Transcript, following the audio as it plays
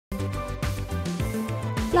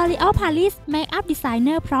L'Oréal Paris Makeup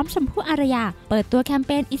Designer พร้อมชมพู่อารยาเปิดตัวแคมเ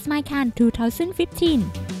ปญ It's My Can 2015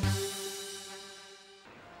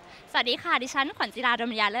สวัสดีค่ะดิฉันขวัญจิราด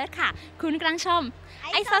มยาเลิศค่ะคุณกำลังชม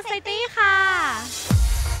iSociety ค่ะ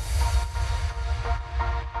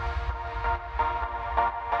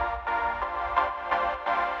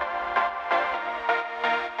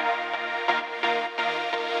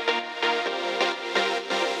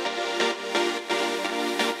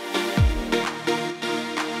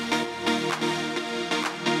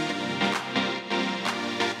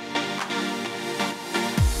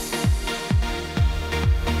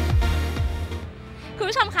คุณ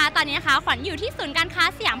ผู้ชมคะตอนนี้นะคะขวัญอยู่ที่ศูนย์การค้า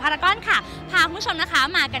สยามพารากอนค่ะพาคุณผู้ชมนะคะ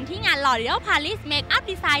มากันที่งาน L'Oréal Paris Makeup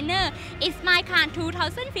Designer It's My Can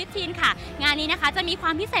 2015 ค่ะงานนี้นะคะจะมีคว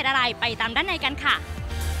ามพิเศษอะไรไปตามด้านในกันค่ะ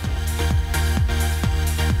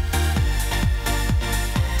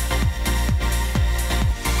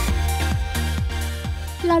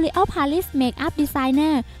L'Oréal Paris Makeup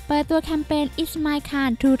Designer เปิดตัวแคมเปญ It's My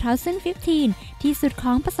Can 2015 ที่สุดข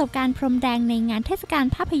องประสบการณ์พรมแดงในงานเทศกาล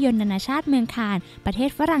ภาพยนตร์นานาชาติเมืองคานประเทศ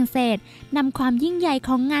ฝรั่งเศสนำความยิ่งใหญ่ข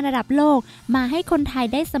องงานระดับโลกมาให้คนไทย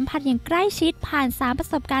ได้สัมผัสอย่างใกล้ชิดผ่าน3ประ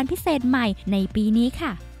สบการณ์พิเศษใหม่ในปีนี้ค่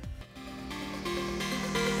ะ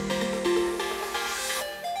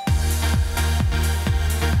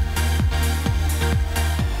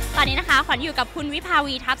ตอนนี้นะคะขวัญอยู่กับคุณวิภา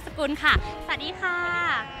วีทัพสกุลค่ะสวัสดีค่ะ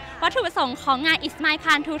วัตถุประสงค์ของงาน It's My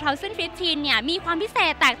Can 2015 เนี่ยมีความพิเศ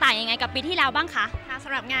ษแตกต่างยังไงกับปีที่แล้วบ้างคะส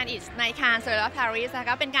ำหรับงาน It's My Can สวยแล้ว Paris นะค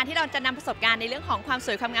ะเป็นการที่เราจะนำประสบการณ์ในเรื่องของความส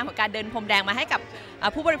วยความงามของการเดินพรมแดงมาให้กับ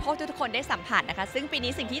ผู้บริโภคทุกคนได้สัมผัสนะคะซึ่งปี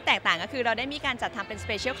นี้สิ่งที่แตกต่างก็คือเราได้มีการจัดทำเป็น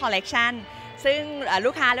Special Collection ซึ่ง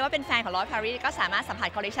ลูกค้าหรือว่าเป็นแฟนของ L'Oréal Paris ก็สามารถสัมผัส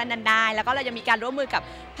คอลเลคชันนั้นได้แล้วก็เรายังมีการร่วมมือกับ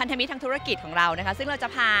พันธมิตรทางธุรกิจของเรานะคะซึ่งเราจะ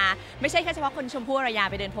พาไม่ใช่แค่เฉพาะคนชมพู่อารยา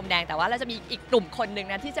ไปเดินพรมแดงแต่ว่าเราจะมีอีกกลุ่มคนหนึ่ง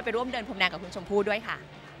นะที่จะไปร่วมเดินพรมแดงกับคุณชมพู่ด้วยค่ะ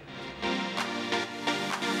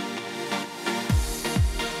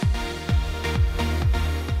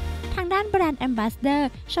ด้านแบรนด์ Ambassador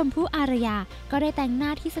ชมพู่อารยาก็ได้แต่งหน้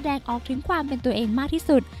าที่แสดงออกถึงความเป็นตัวเองมากที่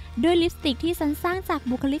สุดด้วยลิปสติกที่สรรสร้างจาก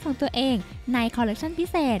บุคลิกของตัวเองในคอลเลกชันพิ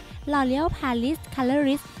เศษ L'Oréal Paris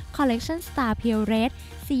Colorist Collection Star Pure Red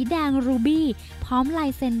สีแดงรูบี้พร้อมลาย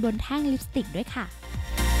เซ็นบนแท่งลิปสติกด้วยค่ะ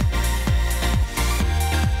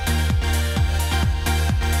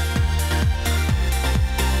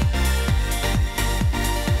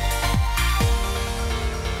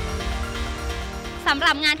สำห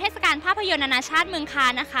รับงานเทศกาลภาพยนตร์นานาชาติเมืองคา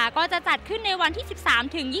นนะคะก็จะจัดขึ้นในวันที่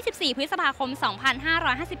 13 ถึง 24 พฤษภาคม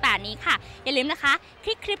 2558 นี้ค่ะอย่าลืมนะคะค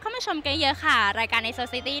ลิกคลิปเข้ามาชมกันเยอะค่ะรายการใน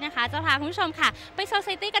iSociety นะคะจะพาคุณผู้ชมค่ะไป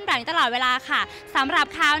iSociety กันแบบนี้ตลอดเวลาค่ะสำหรับ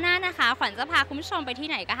คราวหน้านะคะขวัญจะพาคุณผู้ชมไปที่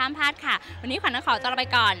ไหนก็ห้ามพลาดค่ะวันนี้ขวัญขอตัวลาไป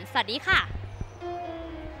ก่อนสวัสดีค่ะ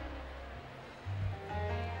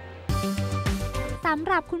สำ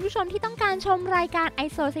หรับคุณผู้ชมที่ต้องการชมรายการ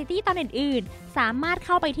iSociety ตอนอื่นๆสามารถเ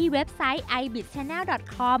ข้าไปที่เว็บไซต์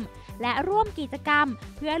ibitchannel.com และร่วมกิจกรรม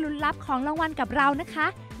เพื่อลุ้นรับของรางวัลกับเรานะคะ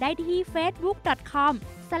ได้ที่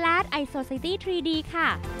facebook.com/iSociety3D ค่ะ